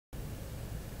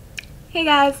Hey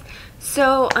guys,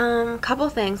 so couple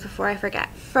things before I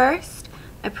forget. First,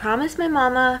 I promised my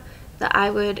mama that I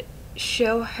would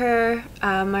show her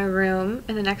my room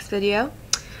in the next video.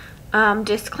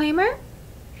 Disclaimer,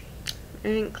 it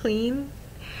ain't clean.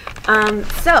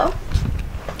 So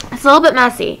it's a little bit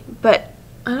messy, but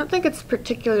I don't think it's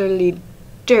particularly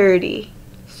dirty.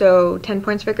 So 10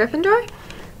 points for Gryffindor.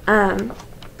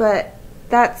 But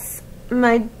that's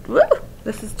my, woo,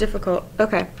 this is difficult.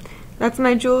 Okay. That's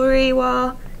my jewelry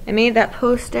wall. I made that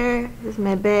poster. This is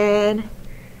my bed.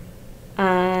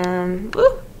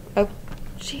 Woo! Oh,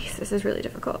 jeez, this is really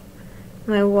difficult.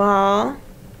 My wall.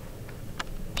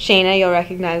 Shayna, you'll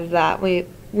recognize that. We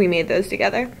made those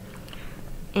together.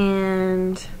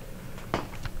 And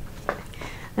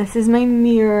this is my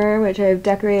mirror, which I've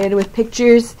decorated with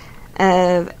pictures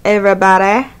of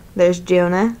everybody. There's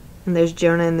Jonah, and there's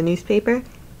Jonah in the newspaper.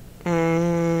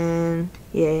 And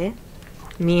yeah.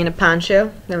 Me in a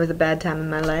poncho. That was a bad time in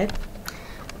my life.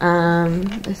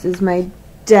 This is my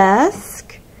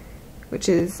desk, which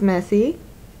is messy,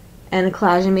 and a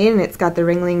collage I made, and it's got the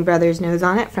Ringling Brothers nose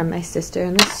on it from my sister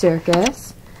in the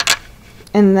circus.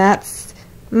 And that's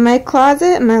my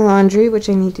closet and my laundry, which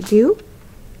I need to do.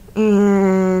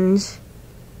 And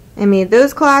I made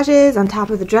those collages on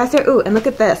top of the dresser. Ooh, and look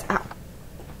at this. Ow.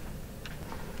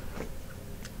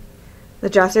 The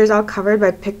dresser is all covered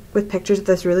with pictures of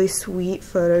this really sweet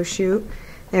photo shoot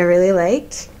that I really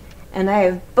liked. And I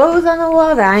have bows on the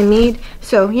wall that I made.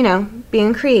 So, you know,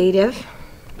 being creative.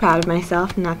 Proud of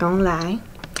myself, I'm not gonna lie.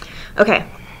 Okay,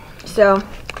 so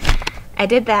I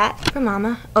did that for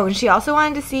Mama. Oh, and she also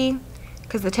wanted to see,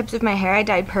 because the tips of my hair I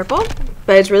dyed purple,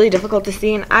 but it's really difficult to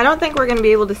see, and I don't think we're gonna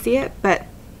be able to see it, but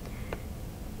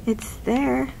it's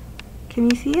there. Can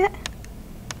you see it?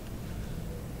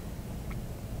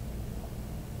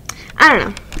 I don't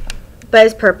know, but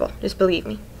it's purple, just believe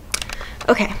me.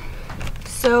 Okay,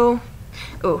 so,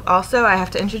 oh, also I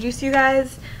have to introduce you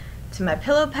guys to my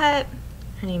pillow pet.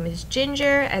 Her name is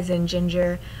Ginger, as in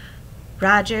Ginger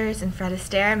Rogers and Fred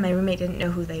Astaire. My roommate didn't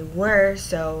know who they were,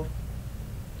 so,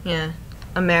 yeah,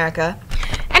 America.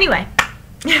 Anyway,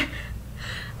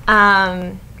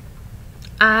 I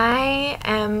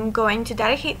am going to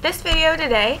dedicate this video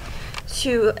today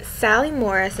to Sally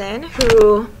Morrison,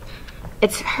 who,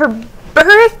 it's her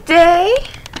birthday,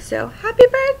 so happy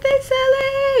birthday,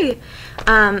 Sally!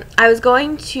 I was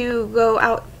going to go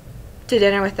out to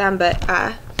dinner with them, but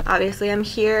obviously I'm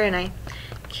here and I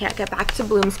can't get back to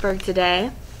Bloomsburg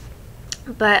today.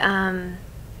 But I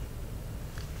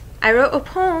wrote a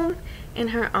poem in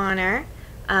her honor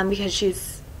because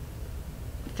she's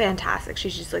fantastic.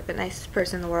 She's just like the nicest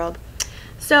person in the world.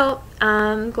 So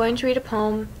I'm going to read a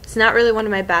poem. It's not really one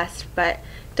of my best, but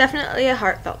definitely a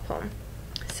heartfelt poem.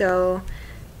 So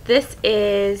this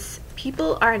is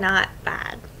People Are Not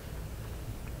Bad.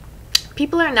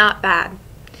 People are not bad.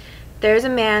 There's a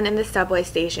man in the subway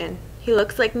station. He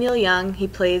looks like Neil Young, he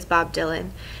plays Bob Dylan,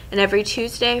 and every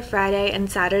Tuesday, Friday, and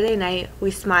Saturday night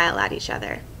we smile at each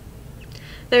other.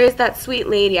 There is that sweet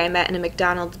lady I met in a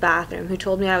McDonald's bathroom who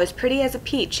told me I was pretty as a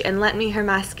peach and lent me her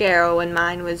mascara when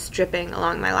mine was dripping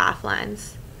along my laugh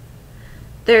lines.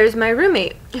 There's my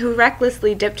roommate, who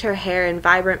recklessly dipped her hair in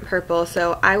vibrant purple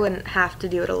so I wouldn't have to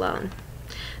do it alone.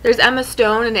 There's Emma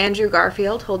Stone and Andrew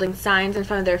Garfield holding signs in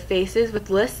front of their faces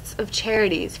with lists of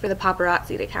charities for the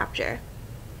paparazzi to capture.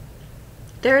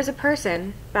 There is a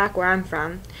person, back where I'm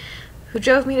from, who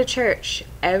drove me to church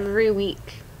every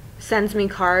week, sends me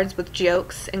cards with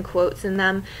jokes and quotes in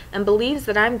them, and believes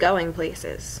that I'm going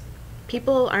places.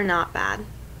 People are not bad.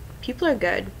 People are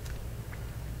good.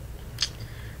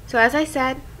 So as I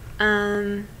said,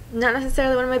 not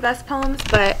necessarily one of my best poems,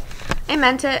 but I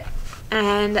meant it,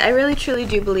 and I really truly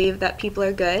do believe that people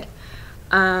are good.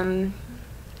 I mean,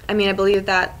 I believe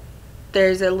that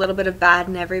there's a little bit of bad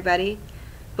in everybody,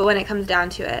 but when it comes down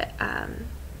to it,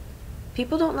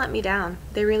 people don't let me down.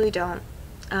 They really don't.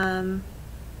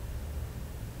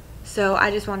 So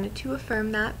I just wanted to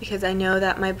affirm that because I know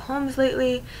that my poems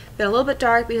lately have been a little bit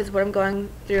dark because of what I'm going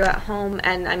through at home,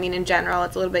 and I mean in general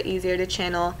it's a little bit easier to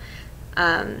channel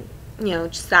you know,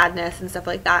 just sadness and stuff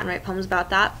like that and write poems about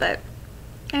that, but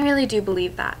I really do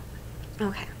believe that.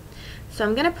 Okay, so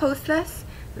I'm gonna post this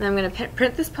and I'm gonna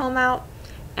print this poem out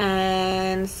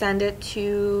and send it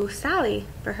to Sally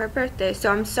for her birthday. So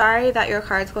I'm sorry that your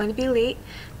card's going to be late,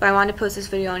 but I wanted to post this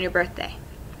video on your birthday.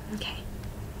 Okay.